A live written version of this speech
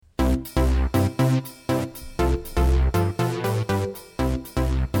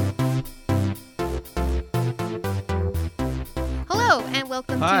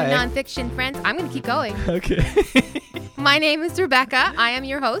welcome Hi. to Nonfiction Friends. I'm going to keep going. Okay. My name is Rebecca. I am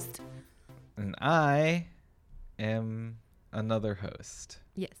your host. And I am another host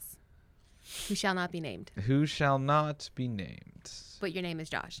Yes. Who shall not be named. who shall not be named. But your name is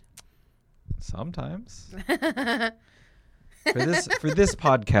Josh. Sometimes. For this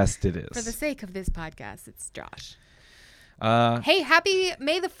podcast it is. For the sake of this podcast, it's Josh. Hey, happy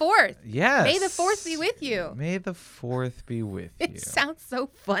May the 4th. yes. May the 4th be with you. May the 4th be with you. It sounds so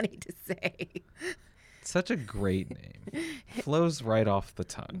funny to say. Such a great name. Flows right off the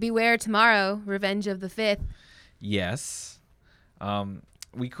tongue. Beware tomorrow, Revenge of the 5th. Yes.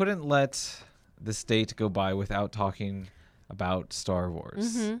 We couldn't let this date go by without talking about Star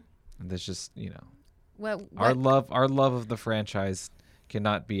Wars. Mm-hmm. And there's just, Well, our love of the franchise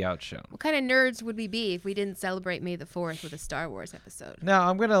cannot be outshone. what kind of nerds would we be if we didn't celebrate May the 4th with a Star Wars episode? Now,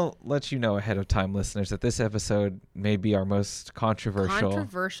 I'm going to let you know ahead of time, listeners, that this episode may be our most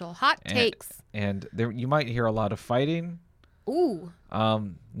controversial. Hot takes. And you might hear a lot of fighting. Ooh.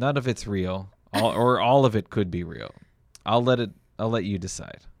 None of it's real. All of it could be real. I'll let you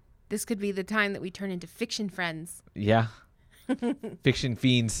decide. This could be the time that we turn into fiction friends. Yeah. Fiction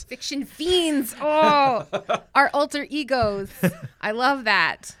fiends. Fiction fiends. Oh, our alter egos. I love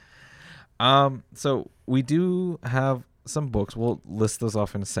that. So we do have some books. We'll list those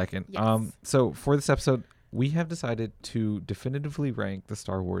off in a second. Yes. So for this episode, we have decided to definitively rank the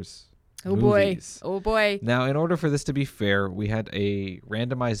Star Wars movies. Oh boy. Now, in order for this to be fair, we had a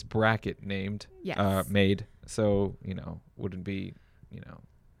randomized bracket Yes. made. So, wouldn't be,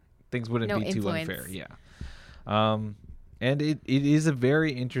 things wouldn't No be too influence. unfair. Yeah. And it is a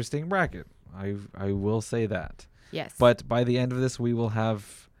very interesting bracket. I will say that. Yes. But by the end of this, we will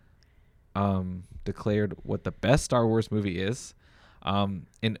have declared what the best Star Wars movie is.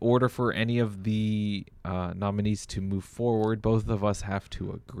 In order for any of the nominees to move forward, both of us have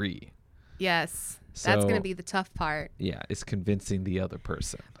to agree. Yes. That's going So- to be the tough part. Yeah, it's convincing the other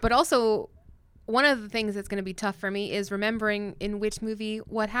person. But also, one of the things that's going to be tough for me is remembering in which movie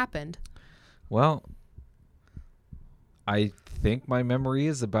what happened. Well, I think my memory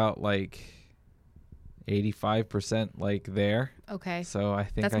is about 85% there. Okay. So I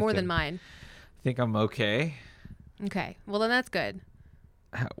think That's more than mine. I think I'm okay. Okay. Well, then that's good.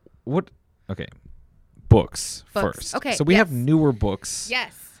 Okay. Books Books. first. Okay, So we have yes. newer books.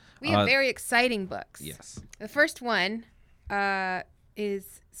 Yes. We have very exciting books. Yes. The first one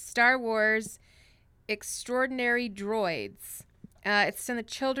is Star Wars Extraordinary Droids. It's in the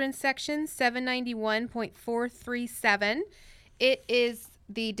children's section, 791.437. It is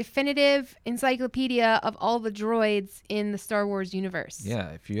the definitive encyclopedia of all the droids in the Star Wars universe. Yeah,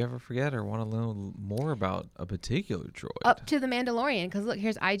 if you ever forget or want to learn more about a particular droid. Up to the Mandalorian, because look,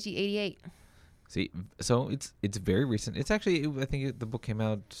 here's IG-88. See, so it's very recent. It's actually, I think the book came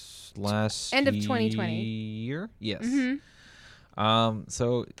out last End of 2020. year. Yes. Mm-hmm.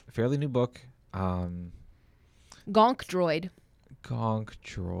 So fairly new book. Gonk droid. Gonk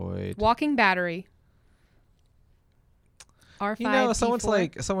droid. Walking battery.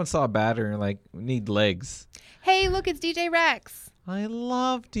 R5. someone saw a battery and need legs. Hey, look, it's DJ Rex. I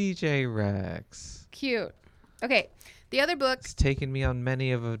love DJ Rex. Cute. Okay, the other book. It's taken me on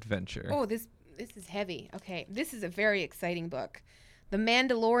many of adventure. Oh, this is heavy. Okay, this is a very exciting book. The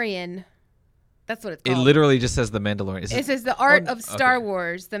Mandalorian. That's what it's It called. literally just says The Mandalorian. It says The Art of Star okay.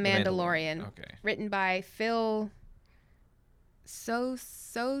 Wars, The Mandalorian. Mandalorian. Okay. Written by Phil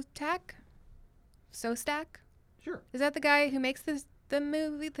Sostak? Sure. Is that the guy who makes the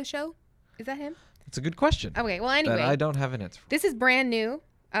movie, the show? Is that him? It's a good question. Okay, well, anyway. That I don't have an answer for. This is brand new.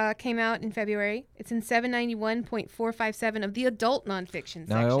 Came out in February. It's in 791.457 of the adult nonfiction section.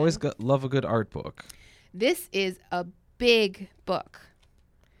 Now, I always love a good art book. This is a big book.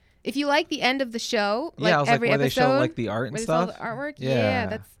 If you like the end of the show, Yeah, I was every where episode, they show the art and where they show stuff. the artwork,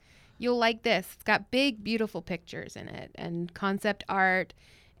 Yeah. you'll like this. It's got big, beautiful pictures in it, and concept art,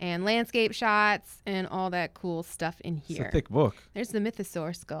 and landscape shots, and all that cool stuff in here. It's a thick book. There's the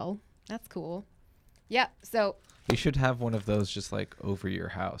Mythosaur skull. That's cool. Yep. So You should have one of those just over your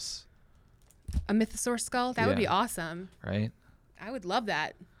house, a Mythosaur skull. That would be Yeah. awesome. right? I would love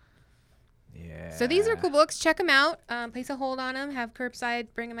that. Yeah. So these are cool books. Check them out. Place a hold on them. Have curbside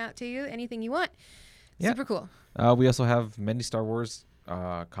bring them out to you. Anything you want. Yeah. Super cool. We also have many Star Wars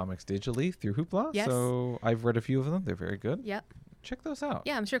comics digitally through Hoopla. Yes. So I've read a few of them. They're very good. Yep. Check those out.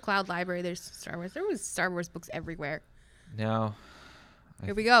 Yeah, I'm sure Cloud Library, there's Star Wars. There was Star Wars books everywhere. Now,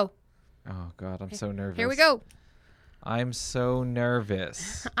 Here we go. oh God, I'm so nervous. Here we go. I'm so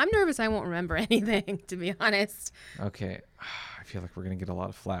nervous. I'm nervous I won't remember anything, to be honest. Okay. I feel like we're going to get a lot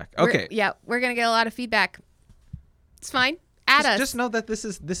of flack. We're Okay. going to get a lot of feedback. It's fine. at us. Just know that this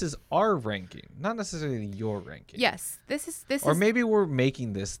is our ranking, not necessarily your ranking. Yes, Or maybe we're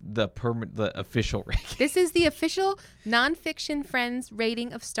making this the official ranking. This is the official nonfiction friends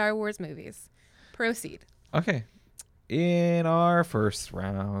rating of Star Wars movies. Proceed. Okay. In our first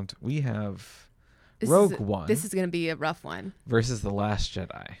round, we have Rogue One. This is going to be a rough one. Versus The Last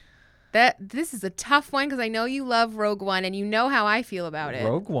Jedi. This is a tough one because I know you love Rogue One and you know how I feel about it.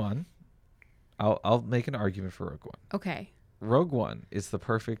 Rogue One. I'll make an argument for Rogue One. Okay. Rogue One is the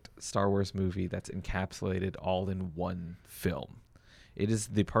perfect Star Wars movie that's encapsulated all in one film. It is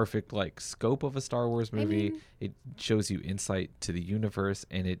the perfect scope of a Star Wars movie. It shows you insight to the universe,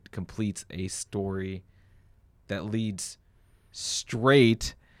 and it completes a story that leads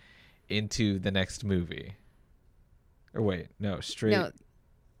straight into the next movie. Or wait, no, straight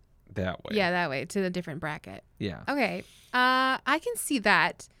that way. Yeah, that way to the different bracket. Yeah. Okay. I can see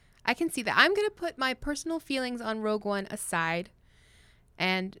that. I'm going to put my personal feelings on Rogue One aside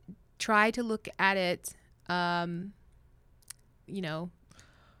and try to look at it,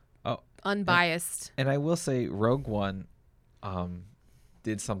 unbiased. And I will say Rogue One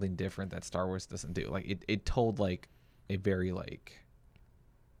did something different that Star Wars doesn't do. It told a very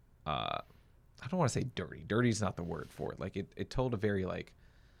I don't want to say dirty. Dirty is not the word for it. It told a very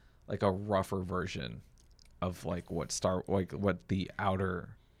a rougher version of what the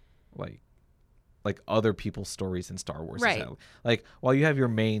outer other people's stories in Star Wars. Right. While you have your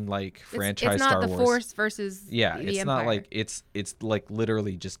main franchise it's not Star the Wars. Force versus the it's Empire. not it's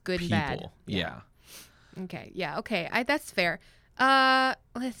literally just good people. and bad. Yeah. Okay. Yeah. Okay. That's fair. The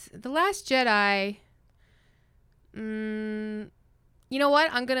Last Jedi. You know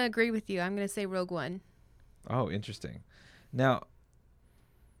what? I'm gonna agree with you. I'm gonna say Rogue One. Oh, interesting. Now,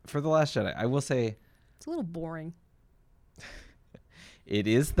 for The Last Jedi, I will say it's a little boring. It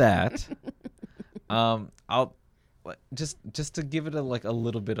is that. I'll just to give it a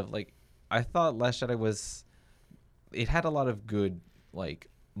little bit of I thought Last Jedi it had a lot of good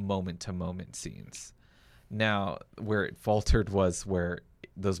moment to moment scenes. Now, where it faltered was where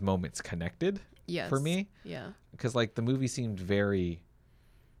those moments connected. Yes. For me. Yeah. Because the movie seemed very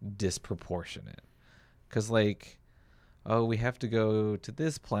disproportionate. Because we have to go to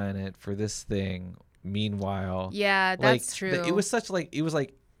this planet for this thing. Meanwhile, yeah, that's true. It was such it was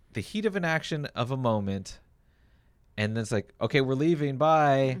the heat of an action of a moment, and then it's okay, we're leaving,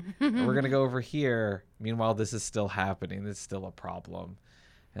 bye. We're gonna go over here. Meanwhile, this is still happening. It's still a problem,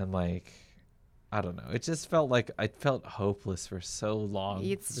 and I don't know. It just felt I felt hopeless for so long.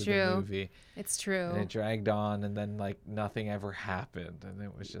 It's through true. The movie. It's true. And it dragged on, and then nothing ever happened, and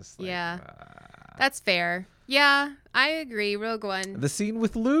it was just yeah, that's fair. Yeah, I agree. Rogue One. The scene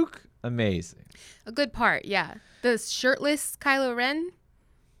with Luke, amazing. A good part, yeah. The shirtless Kylo Ren,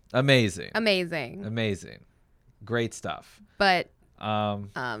 amazing. Great stuff. But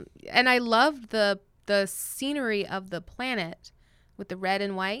and I loved the scenery of the planet with the red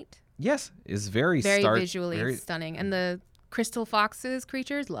and white. Yes, is very visually stunning, and the crystal foxes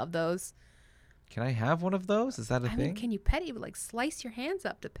creatures, love those. Can I have one of those? Is that a thing? Mean, can you pet it? You would slice your hands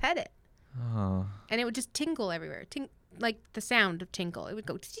up to pet it. Oh. And it would just tingle everywhere. The sound of tinkle. It would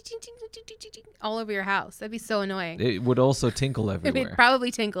go all over your house. That'd be so annoying. It would also tinkle everywhere. It would probably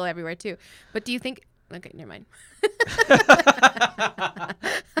tinkle everywhere too. But do you think... Okay, never mind.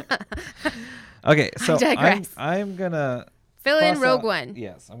 Okay, so I digress. I'm going to... Fill in Rogue One.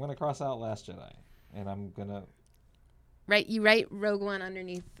 Yes, I'm going to cross out Last Jedi. And I'm going to... You write Rogue One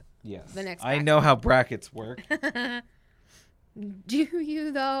underneath yes. the next I know how brackets work. Do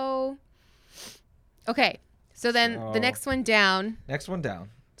you, though? Okay. So then the next one down.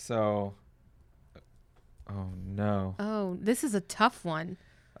 So, oh no. Oh, this is a tough one.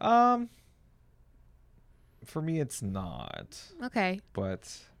 For me, it's not. Okay.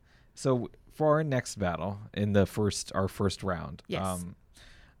 But so for our next battle in our first round, yes.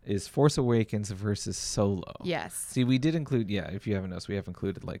 Is Force Awakens versus Solo. Yes. See, we did include, if you haven't noticed, we have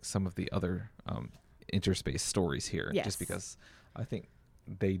included some of the other interspace stories here, just because I think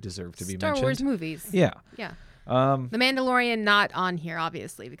they deserve to be mentioned. Star Wars movies. Yeah. Yeah. The Mandalorian not on here,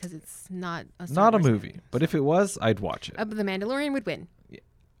 obviously, because it's not a Star Wars movie. But if it was, I'd watch it. But the Mandalorian would win. Yeah.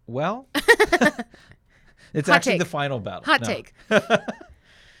 Well, it's Hot actually take. the final battle. Hot take. It's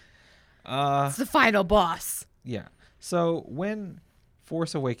the final boss. Yeah. So when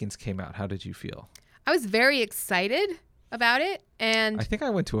Force Awakens came out, how did you feel? I was very excited about it, and I think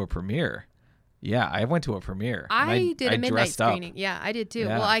I went to a premiere. Yeah, I went to a premiere. I did a midnight screening. Up. Yeah, I did too.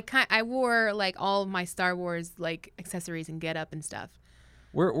 Yeah. Well, I wore all of my Star Wars accessories and get up and stuff.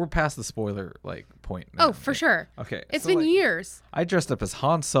 We're past the spoiler point now. Oh, for sure. Okay. It's been years. I dressed up as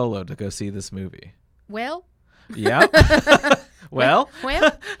Han Solo to go see this movie. Well, Yeah. Well,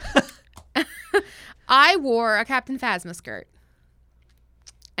 Well, I wore a Captain Phasma skirt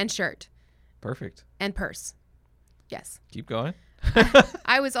and shirt perfect. and purse. Yes. Keep going.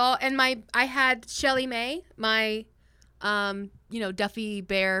 I was all, and I had Shelly Mae, my, Duffy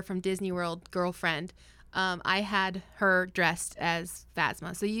Bear from Disney World girlfriend. I had her dressed as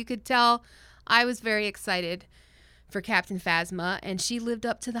Phasma. So you could tell I was very excited for Captain Phasma, and she lived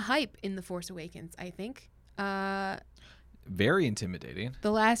up to the hype in The Force Awakens, I think. Very intimidating.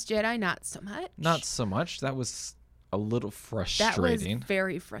 The Last Jedi, not so much. Not so much. That was a little That frustrating. was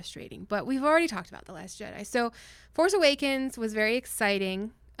very frustrating. But we've already talked about The Last Jedi. So Force Awakens was very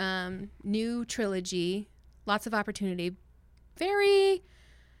exciting. New trilogy. Lots of opportunity. Very...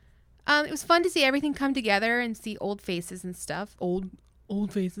 it was fun to see everything come together and see old faces and stuff. Old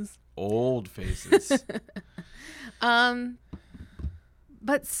faces. Old faces.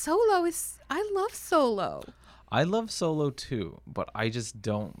 But Solo is... I love Solo. I love Solo too, but I just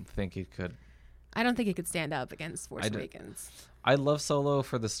don't think it could. I don't think it could stand up against Force Awakens. I love Solo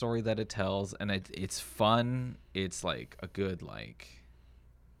for the story that it tells, and it's fun. It's like a good, like,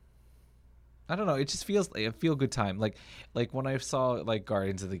 I don't know. It just feels like a feel good time. Like when I saw like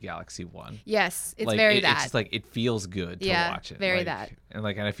Guardians of the Galaxy 1. Yes, it's like, very that. It's just like it feels good to watch it. Very like, that. And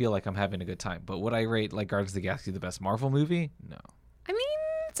I feel like I'm having a good time. But would I rate like Guardians of the Galaxy the best Marvel movie? No. I mean,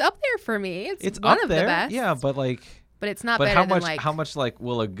 it's up there for me. It's one up of there. the best. Yeah, but like. But it's not But better than like. How much like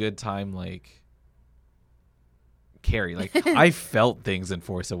will a good time like carry? Like I felt things in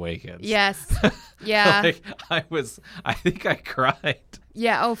Force Awakens. Yes. Yeah. Like I think I cried.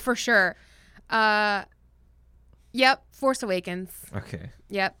 Yeah. Oh, for sure. Yep. Force Awakens. Okay.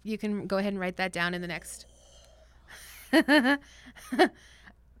 Yep. You can go ahead and write that down in the next.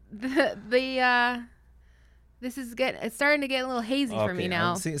 This is it's starting to get a little hazy for me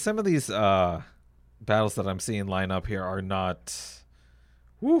now. See, some of these battles that I'm seeing line up here are not.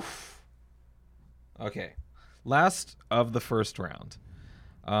 Woof. Okay. Last of the first round.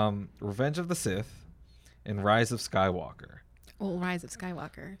 Revenge of the Sith and Rise of Skywalker. Oh, Rise of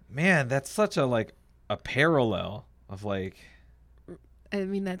Skywalker. Man, that's such a parallel of like. I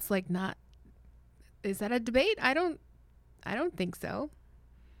mean, that's like not. Is that a debate? I don't think so.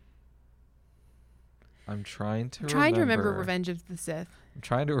 I'm trying to remember Revenge of the Sith. I'm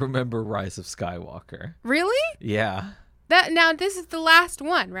trying to remember Rise of Skywalker. Really? Yeah. Now this is the last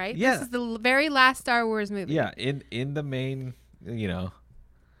one, right? Yeah. This is the very last Star Wars movie. Yeah, in the main,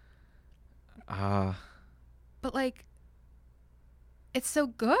 But like, it's so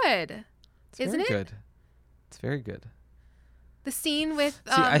good, isn't it? Good. It's very good. The scene with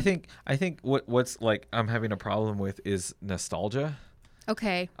See, I think what's like I'm having a problem with is nostalgia.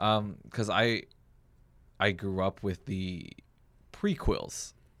 Okay. Because I grew up with the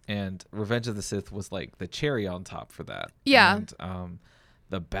prequels, and Revenge of the Sith was like the cherry on top for that. Yeah. And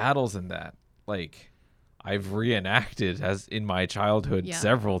the battles in that, like, I've reenacted as in my childhood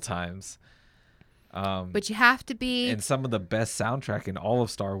several times. But you have to be. And some of the best soundtrack in all of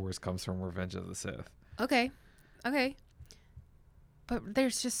Star Wars comes from Revenge of the Sith. Okay. But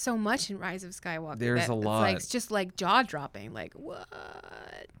there's just so much in Rise of Skywalker. There's a lot. It's just like jaw dropping. Like what?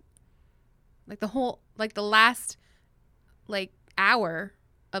 Like the last like hour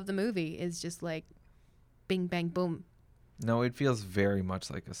of the movie is just like bing bang boom. No, it feels very much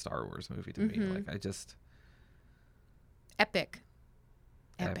like a Star Wars movie to me. Like I just epic.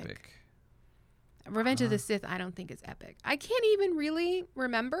 Revenge of the Sith I don't think is epic. I can't even really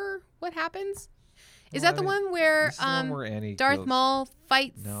remember what happens. Is that the one where Darth Maul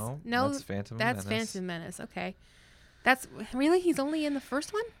fights? No, that's Phantom Menace. That's Phantom Menace. Okay. That's really he's only in the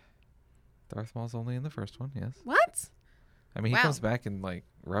first one? Darth Maul's only in the first one, yes. What? I mean, he comes back in like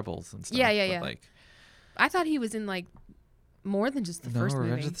Rebels and stuff. Yeah. Like, I thought he was in like more than just the first movie.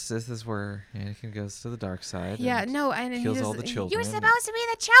 Revenge of the Sith is where Anakin goes to the dark side. Yeah, no, and kills all the children. You're supposed to be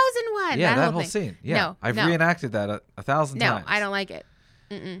the chosen one. Yeah, that whole scene. Yeah, no, I've reenacted that 1,000 times. No, I don't like it.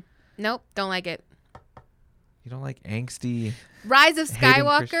 Nope, don't like it. You don't like angsty Rise of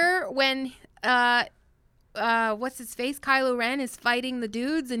Skywalker when what's his face? Kylo Ren is fighting the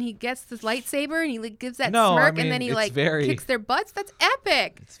dudes and he gets this lightsaber and he gives that smirk and then he kicks their butts. That's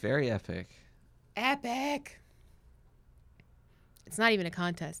epic. It's very epic. Epic. It's not even a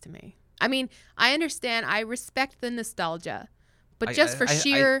contest to me. I mean, I understand. I respect the nostalgia, but I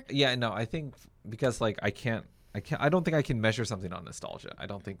think because like I don't think I can measure something on nostalgia. I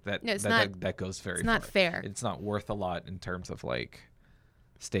don't think that that goes very far. It's not fair. It's not worth a lot in terms of like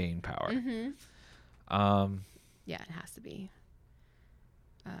staying power. Yeah, it has to be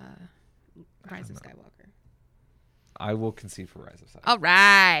Rise of Skywalker. I will concede for Rise of Skywalker. All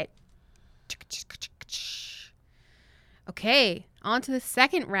right. Okay, on to the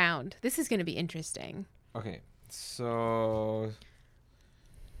second round. This is going to be interesting. Okay, so...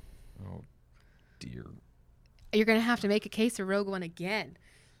 Oh, dear. You're going to have to make a case for Rogue One again.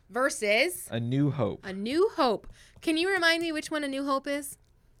 Versus... A New Hope. A New Hope. Can you remind me which one A New Hope is?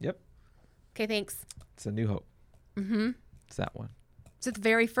 Yep. Okay, thanks. It's A New Hope. Mm-hmm. It's that one. Is it the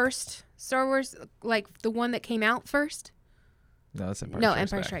very first Star Wars? Like, the one that came out first? No, that's Empire No,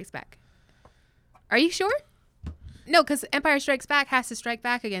 Strikes Empire Back. Strikes Back. Are you sure? No, because Empire Strikes Back has to strike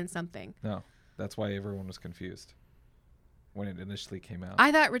back against something. No, that's why everyone was confused when it initially came out.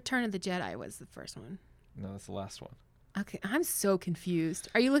 I thought Return of the Jedi was the first one. No, that's the last one. Okay, I'm so confused.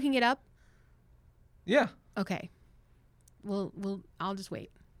 Are you looking it up? Yeah. Okay. I'll just wait.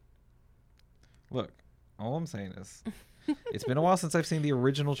 Look, all I'm saying is it's been a while since I've seen the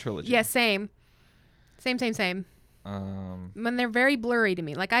original trilogy. Yeah, same. Same. When they're very blurry to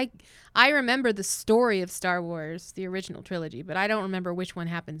me. Like I remember the story of Star Wars, the original trilogy, but I don't remember which one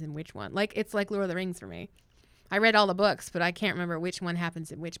happens in which one. Like it's like Lord of the Rings for me. I read all the books, but I can't remember which one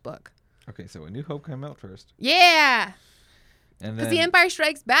happens in which book. Okay, so A New Hope came out first. Yeah. And Because then the Empire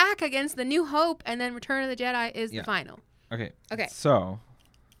Strikes Back against the New Hope, and then Return of the Jedi is the final. Okay. Okay. So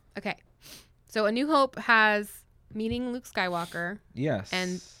So A New Hope has meeting Luke Skywalker yes.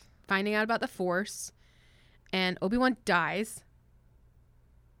 and finding out about the Force, and Obi-Wan dies.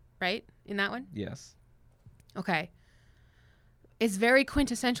 Right? In that one? Yes. Okay. It's very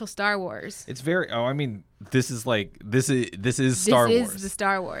quintessential Star Wars. It's very. Oh, I mean, this is Star Wars. This is the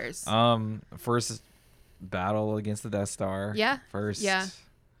Star Wars. First battle against the Death Star. Yeah. First. Yeah.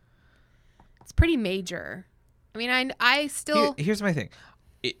 It's pretty major. I mean, I still. Here's my thing.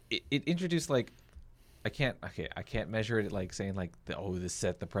 It introduced like, I can't measure it like saying like this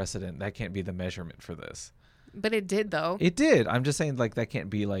set the precedent. That can't be the measurement for this. But it did though. It did. I'm just saying like that can't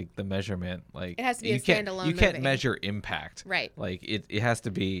be like the measurement. Like it has to be a standalone. You can't movie. measure impact. Right. Like it has to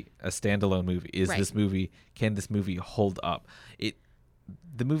be a standalone movie. Can this movie hold up?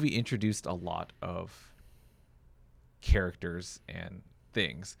 The movie introduced a lot of characters and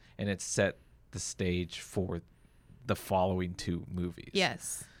things, and it set the stage for the following two movies.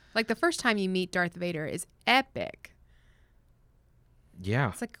 Yes. Like the first time you meet Darth Vader is epic. Yeah.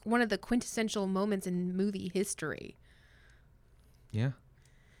 It's like one of the quintessential moments in movie history. Yeah.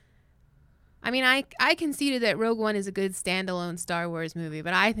 I mean, I conceded that Rogue One is a good standalone Star Wars movie,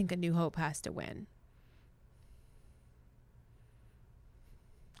 but I think A New Hope has to win.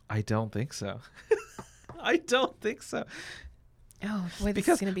 I don't think so. I don't think so. Oh boy, this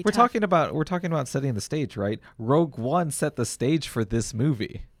because is gonna be we're tough. talking about setting the stage, right? Rogue One set the stage for this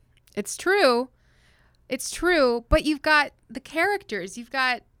movie. It's true, but you've got the characters. You've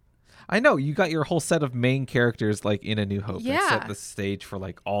got. I know you got your whole set of main characters like in A New Hope that set Yeah. the stage for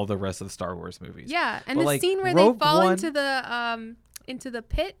like all the rest of the Star Wars movies. Yeah, and But, the like, scene where Rogue they fall One- into the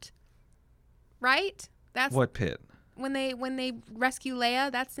pit, right? That's What pit? when they rescue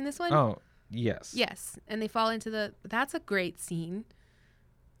Leia. That's in this one. Oh, yes. Yes, and they fall into the. That's a great scene.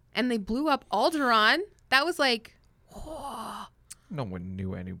 And they blew up Alderaan. That was like, whoa. No one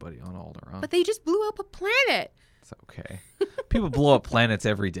knew anybody on Alderaan. But they just blew up a planet. It's okay. People blow up planets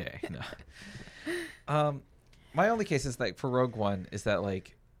every day. No. My only case is like for Rogue One is that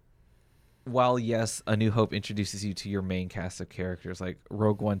like, while yes, A New Hope introduces you to your main cast of characters, like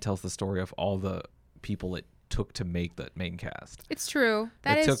Rogue One tells the story of all the people it took to make the main cast. It's true.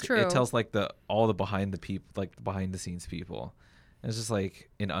 That is true. It tells like all the behind the scenes people. And it's just like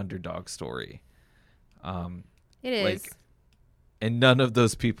an underdog story. It is. Like, and none of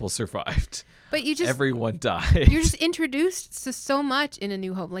those people survived. But you just Everyone died. you're just introduced to so much in A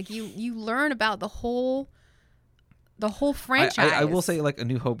New Hope. Like you learn about the whole franchise. I will say like A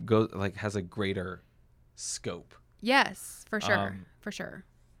New Hope has a greater scope. yes, for sure. For sure.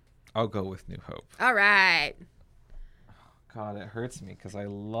 I'll go with New Hope. All right. God, it hurts me because I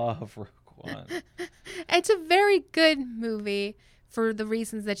love Rogue One. It's a very good movie for the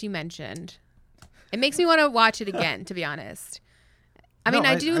reasons that you mentioned. It makes me want to watch it again, to be honest. I mean,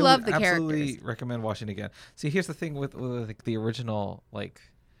 I do love the absolutely characters. recommend watching it again. See, here's the thing with like, the original like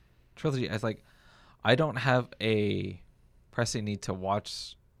trilogy. I was like, I don't have a pressing need to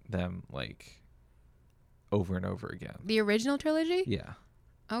watch them like over and over again. The original trilogy? Yeah.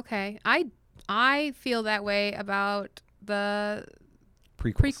 Okay. I feel that way about the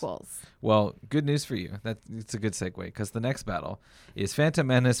Prequels. Well, good news for you. It's a good segue because the next battle is Phantom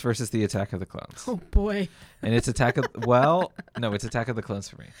Menace versus the Attack of the Clones. Oh boy. And it's Attack of it's Attack of the Clones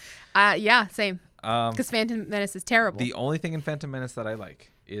for me. Yeah, same. Um, Because Phantom Menace is terrible. the only thing in Phantom Menace that I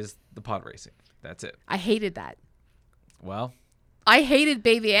like is the pod racing. That's it. I hated that. Well, I hated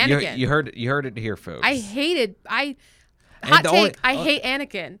Baby Anakin. you heard it here, folks. Hot take. I hate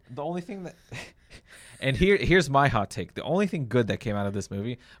Anakin. The only thing that, and here's my hot take. The only thing good that came out of this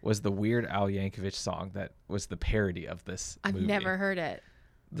movie was the Weird Al Yankovic song that was the parody of this I've movie. never heard it.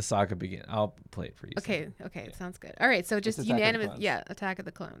 The Saga Begins. I'll play it for you. Okay, it sounds good. All right, so just Attack of the unanimous. Clones. Yeah, Attack of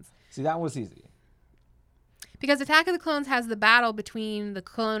the Clones. See, that was easy. Because Attack of the Clones has the battle between the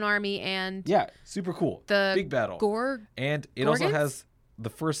clone army and Yeah, super cool. the big battle. And it also Gorgons? has the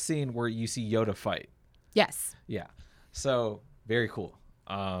first scene where you see Yoda fight. Yes. Yeah. So, very cool.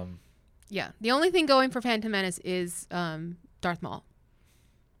 Yeah. The only thing going for Phantom Menace is Darth Maul,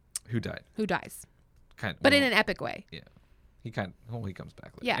 Who died? who dies, But in an epic way. Yeah. He comes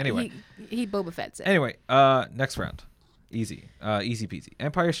back later. Yeah. Anyway. he Boba Fett's it. Anyway, next round. Easy. Easy peasy.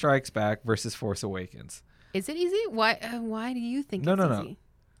 Empire Strikes Back versus Force Awakens. Is it easy? Why do you think No, it's no, easy? no.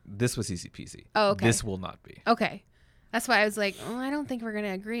 This was easy peasy. Oh, okay. This will not be. Okay. That's why I was like, I don't think we're going to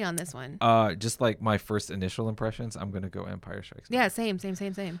agree on this one. Just like my first initial impressions, I'm going to go Empire Strikes Back. Yeah, same.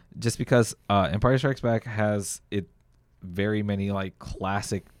 Just because Empire Strikes Back has very many like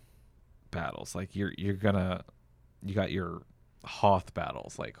classic battles. Like you got your Hoth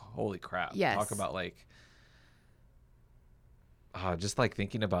battles. Like holy crap! Yes. Talk about like just like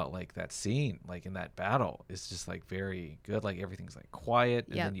thinking about like that scene like in that battle is just like very good. Like everything's like quiet,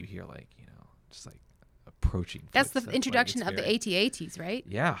 and then you hear like just like approaching. That's the footsteps. introduction Like, of the AT-ATs, right?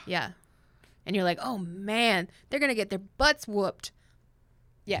 Yeah. Yeah. And you're like, oh man, they're gonna get their butts whooped.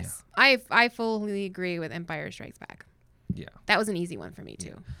 Yes, yeah. I fully agree with Empire Strikes Back. Yeah, that was an easy one for me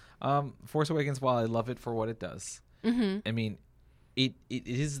too. Force Awakens, while I love it for what it does, I mean, it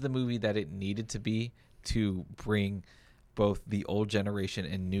is the movie that it needed to be to bring both the old generation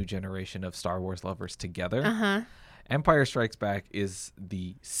and new generation of Star Wars lovers together. Empire Strikes Back is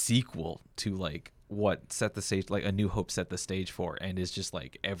the sequel to like what set the stage, like A New Hope set the stage for, and is just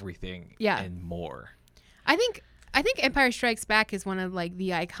like everything and more. I think Empire Strikes Back is one of like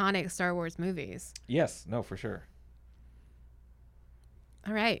the iconic Star Wars movies. Yes, no, for sure.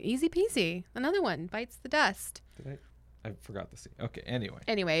 All right, easy peasy. Another one bites the dust. I forgot the scene. Okay, anyway.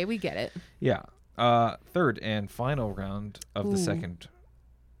 Anyway, we get it. Yeah. Third and final round of the second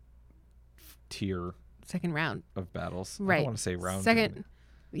tier. Second round of battles. Right. I don't want to say round. Second.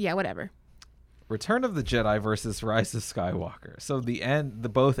 Yeah, whatever. Return of the Jedi versus Rise of Skywalker. So the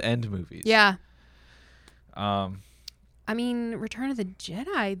both end movies. Yeah. I mean, Return of the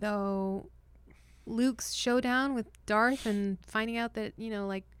Jedi though, Luke's showdown with Darth and finding out that,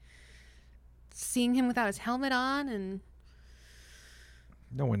 like seeing him without his helmet on, and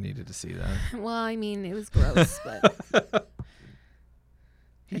no one needed to see that. Well, I mean, it was gross, but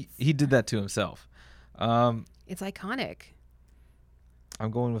he did that to himself. It's iconic.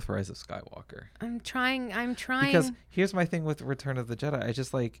 I'm going with Rise of Skywalker. I'm trying. Because here's my thing with Return of the Jedi. I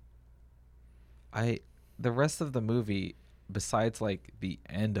just the rest of the movie, besides like the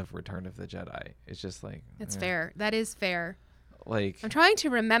end of Return of the Jedi, it's just like it's fair. That is fair. Like I'm trying to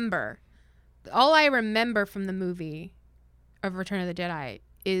remember. All I remember from the movie of Return of the Jedi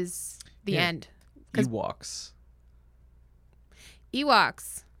is the end. Ewoks.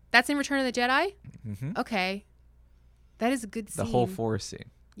 That's in Return of the Jedi? Mm-hmm. Okay. That is a good scene. The whole forest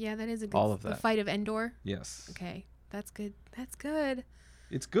scene. Yeah, that is a good all of that. The fight of Endor. Yes. Okay. That's good. That's good.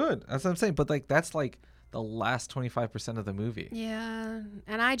 It's good. That's what I'm saying. But like that's like the last 25% of the movie. Yeah.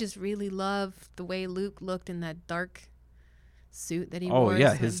 And I just really love the way Luke looked in that dark suit that he wore. Oh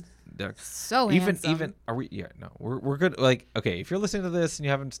yeah, his so handsome. Even are we? Yeah, no, we're good. Like, okay, if you're listening to this and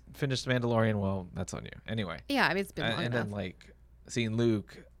you haven't finished Mandalorian, well, that's on you. Anyway. Yeah, I mean it's been long and enough. then like seeing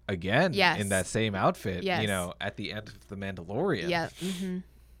Luke again in that same outfit, at the end of the Mandalorian. Yeah. Mm-hmm.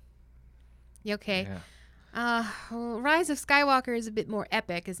 Yeah, okay. Yeah. Well, Rise of Skywalker is a bit more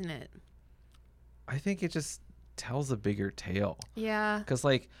epic, isn't it? I think it just tells a bigger tale. Yeah. Because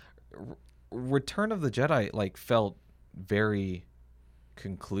like Return of the Jedi like felt very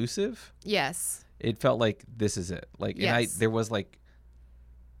conclusive. Yes. It felt like this is it. Like and there was like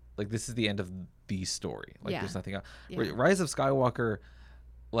this is the end of the story. Like there's nothing else. Yeah. Rise of Skywalker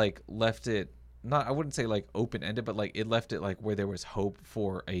like left it not, I wouldn't say like open ended, but like it left it like where there was hope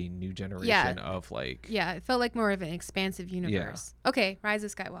for a new generation of like. Yeah, it felt like more of an expansive universe. Yeah. Okay, Rise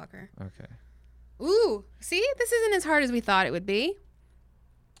of Skywalker. Okay. Ooh, see, this isn't as hard as we thought it would be.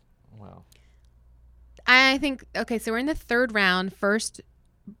 Wow. I think so we're in the third round, first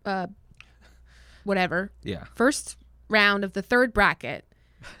whatever. Yeah. First round of the third bracket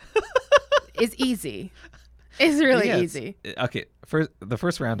is easy. It's really easy. Okay, the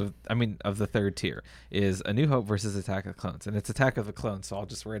first round of the third tier is A New Hope versus Attack of the Clones, and it's Attack of the Clones, so I'll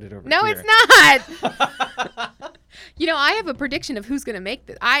just write it over. No, here. it's not. I have a prediction of who's going to make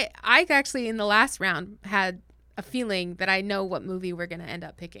this. I actually in the last round had a feeling that I know what movie we're gonna end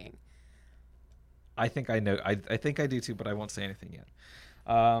up picking. I think I know. I think I do too, but I won't say anything yet.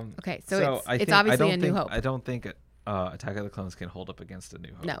 Okay, so I it's think, obviously I A don't New think, Hope. I don't think Attack of the Clones can hold up against A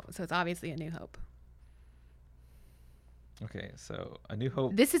New Hope. No, so it's obviously A New Hope. Okay, so A New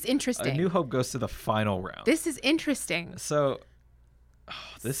Hope. This is interesting. A New Hope goes to the final round. This is interesting. So,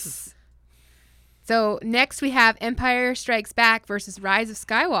 this is. So next we have Empire Strikes Back versus Rise of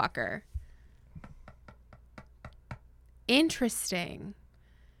Skywalker. Interesting.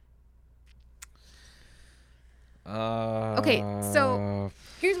 Okay, so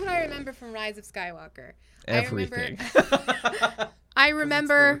here's what I remember from Rise of Skywalker. Everything. I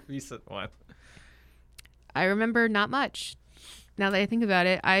remember. It's the recent one. I remember not much. Now that I think about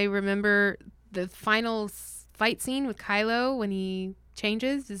it, I remember the final fight scene with Kylo when he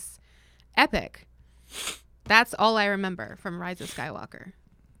changes is epic. That's all I remember from Rise of Skywalker.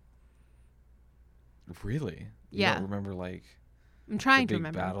 Really? Yeah. You don't remember like I'm trying the to big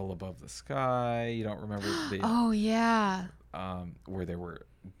remember. battle above the sky? You don't remember the Oh yeah. where there were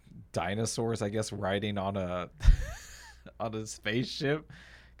dinosaurs, I guess, riding on a on a spaceship?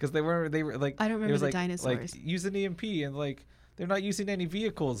 Because they were like I don't remember the like, dinosaurs. Like using EMP and like they're not using any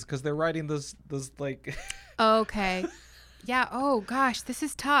vehicles because they're riding those like Okay. Yeah. Oh gosh, this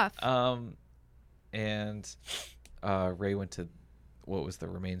is tough. and Rey went to what was the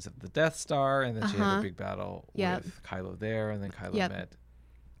remains of the Death Star, and then she had a big battle with Kylo there, and then Kylo met,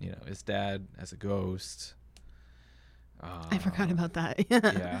 his dad as a ghost. I forgot about that.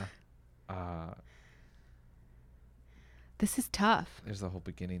 Yeah. This is tough. There's the whole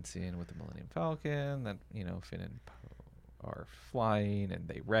beginning scene with the Millennium Falcon that Finn and Poe are flying, and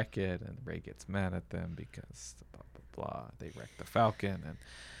they wreck it, and Rey gets mad at them because blah blah blah. They wrecked the Falcon,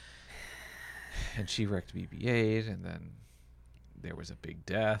 and she wrecked BB-8, and then there was a big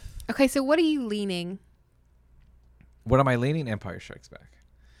death. Okay, so what are you leaning? What am I leaning? Empire Strikes Back.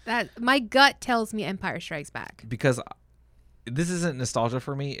 That my gut tells me Empire Strikes Back. Because this isn't nostalgia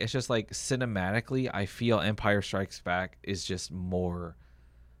for me. It's just like cinematically, I feel Empire Strikes Back is just more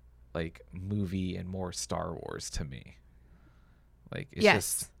like movie and more Star Wars to me. Like it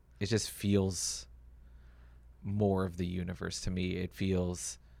just feels more of the universe to me. It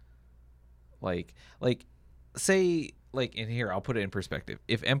feels like say like in here, I'll put it in perspective.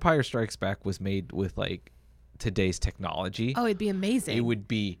 If Empire Strikes Back was made with like today's technology, it'd be amazing. It would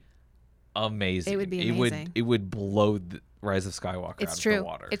be amazing. It would be amazing. It would blow the Rise of Skywalker out of the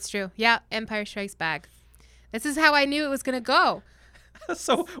water. It's true. Yeah, Empire Strikes Back. This is how I knew it was gonna go.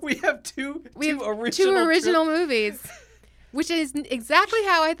 So we have two original movies, which is exactly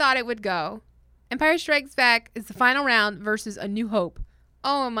how I thought it would go. Empire Strikes Back is the final round versus A New Hope.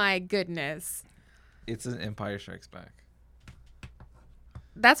 Oh my goodness. It's an Empire Strikes Back.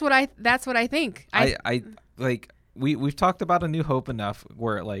 That's what I think. I like we've talked about A New Hope enough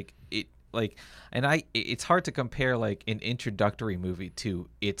where it's hard to compare like an introductory movie to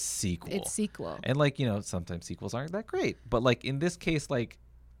its sequel. And like, sometimes sequels aren't that great, but like in this case, like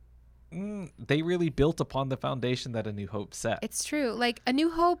they really built upon the foundation that A New Hope set. It's true. Like A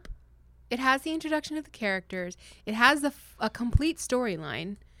New Hope, it has the introduction of the characters. It has a complete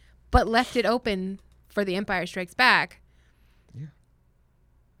storyline, but left it open for The Empire Strikes Back. Yeah.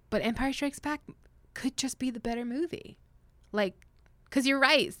 But Empire Strikes Back could just be the better movie. Like, because you're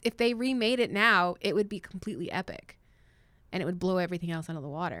right. If they remade it now, it would be completely epic. And it would blow everything else out of the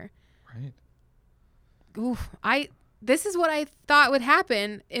water. Right. Oof. This is what I thought would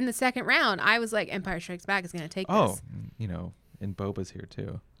happen in the second round. I was like, Empire Strikes Back is going to take this. And Boba's here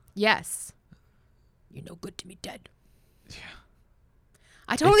too. Yes. You're no good to me, dead. Yeah.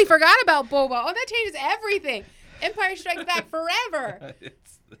 I totally forgot about Boba. Oh, that changes everything. Empire Strikes Back forever.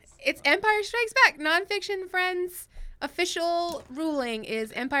 It's Empire Strikes Back. Nonfiction Friends official ruling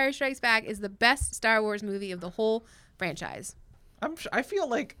is Empire Strikes Back is the best Star Wars movie of the whole franchise. I feel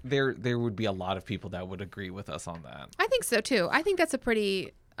like there would be a lot of people that would agree with us on that. I think so too. I think that's a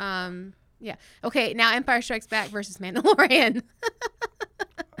pretty yeah. Okay, now Empire Strikes Back versus Mandalorian.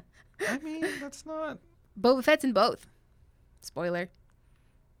 I mean, that's not Boba Fett's in both. Spoiler.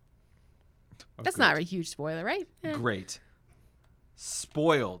 Oh, that's not a huge spoiler, right? Great.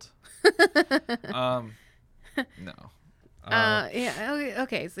 Spoiled. No. Yeah.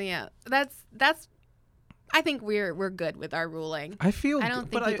 Okay. So yeah, that's. I think we're good with our ruling. I don't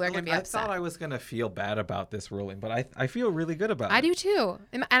think people are gonna be upset. I thought I was gonna feel bad about this ruling, but I feel really good about it. I do too,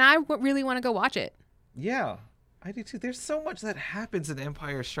 and I really want to go watch it. Yeah, I do too. There's so much that happens in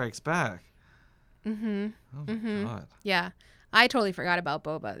Empire Strikes Back. Mm-hmm. Oh my god. Yeah, I totally forgot about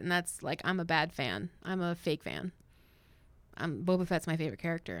Boba, and that's like I'm a bad fan. I'm a fake fan. Boba Fett's my favorite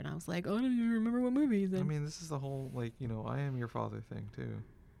character, and I was like, oh, I don't even remember what movie he's in. I mean, this is the whole like I am your father thing too.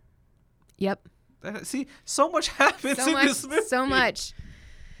 Yep. See, so much happens in this movie. So much.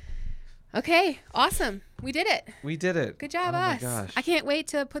 Okay, awesome. We did it. We did it. Good job, oh us. My gosh. I can't wait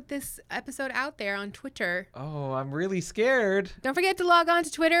to put this episode out there on Twitter. Oh, I'm really scared. Don't forget to log on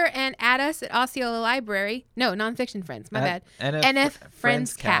to Twitter and add us at Osceola Library. No, Nonfiction Friends. My bad. NF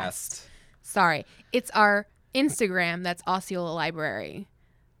Friends Cast. Sorry. It's our Instagram. That's Osceola Library.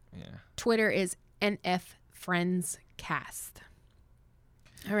 Yeah. Twitter is NF Friends Cast.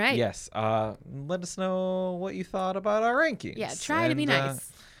 All right. Yes. Let us know what you thought about our rankings. Yeah, try to be nice.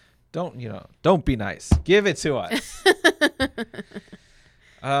 Don't be nice. Give it to us.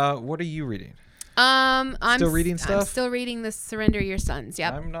 What are you reading? I'm still reading stuff? I'm still reading the Surrender Your Sons.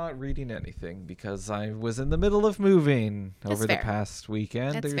 Yep. I'm not reading anything because I was in the middle of moving over the past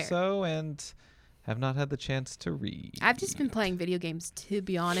weekend or so and have not had the chance to read. I've just been playing video games, to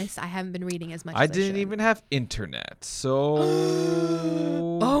be honest. I haven't been reading as much as I didn't even have internet, so...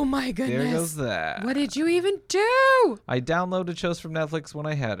 Oh my goodness. There goes that. What did you even do? I downloaded shows from Netflix when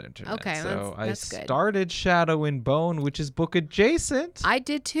I had internet. Okay, so that's I started Shadow and Bone, which is book adjacent. I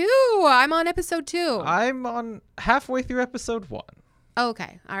did too. I'm on episode 2. I'm on halfway through episode 1.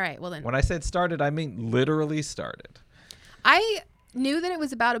 Okay. All right. Well then. When I said started, I mean literally started. I knew that it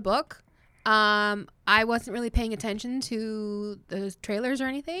was about a book. I wasn't really paying attention to the trailers or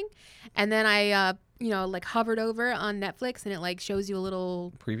anything. And then I, hovered over on Netflix and it like shows you a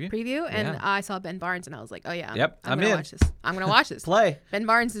little preview. And I saw Ben Barnes and I was like, oh yeah, I'm going to watch this. I'm going to watch this. Play. Ben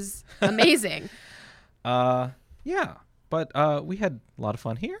Barnes is amazing. Yeah. But we had a lot of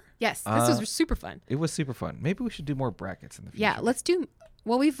fun here. Yes. This was super fun. It was super fun. Maybe we should do more brackets in the future. Yeah. Let's do.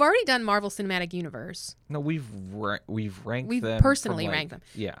 Well, we've already done Marvel Cinematic Universe. No, we've ranked them. We've personally ranked them.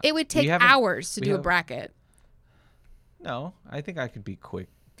 Yeah. It would take hours to do a bracket. No, I think I could be quick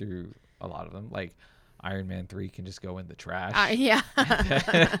through a lot of them. Like Iron Man 3 can just go in the trash. Yeah.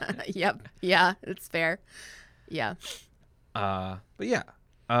 Yep. Yeah, it's fair. Yeah. But yeah.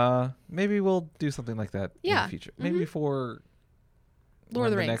 Maybe we'll do something like that in the future. Maybe for Lord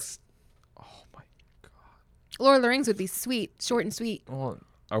of the Rings. Oh Lord of the Rings would be sweet, short and sweet. Well,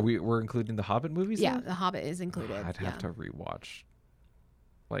 we're including the Hobbit movies? Yeah, then? The Hobbit is included. I'd have to rewatch.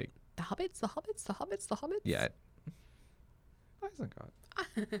 Like The Hobbits. Yeah. Isengard.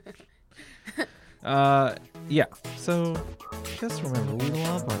 Yeah. So just remember, we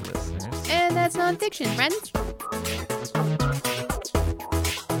love our listeners. And that's nonfiction, friends.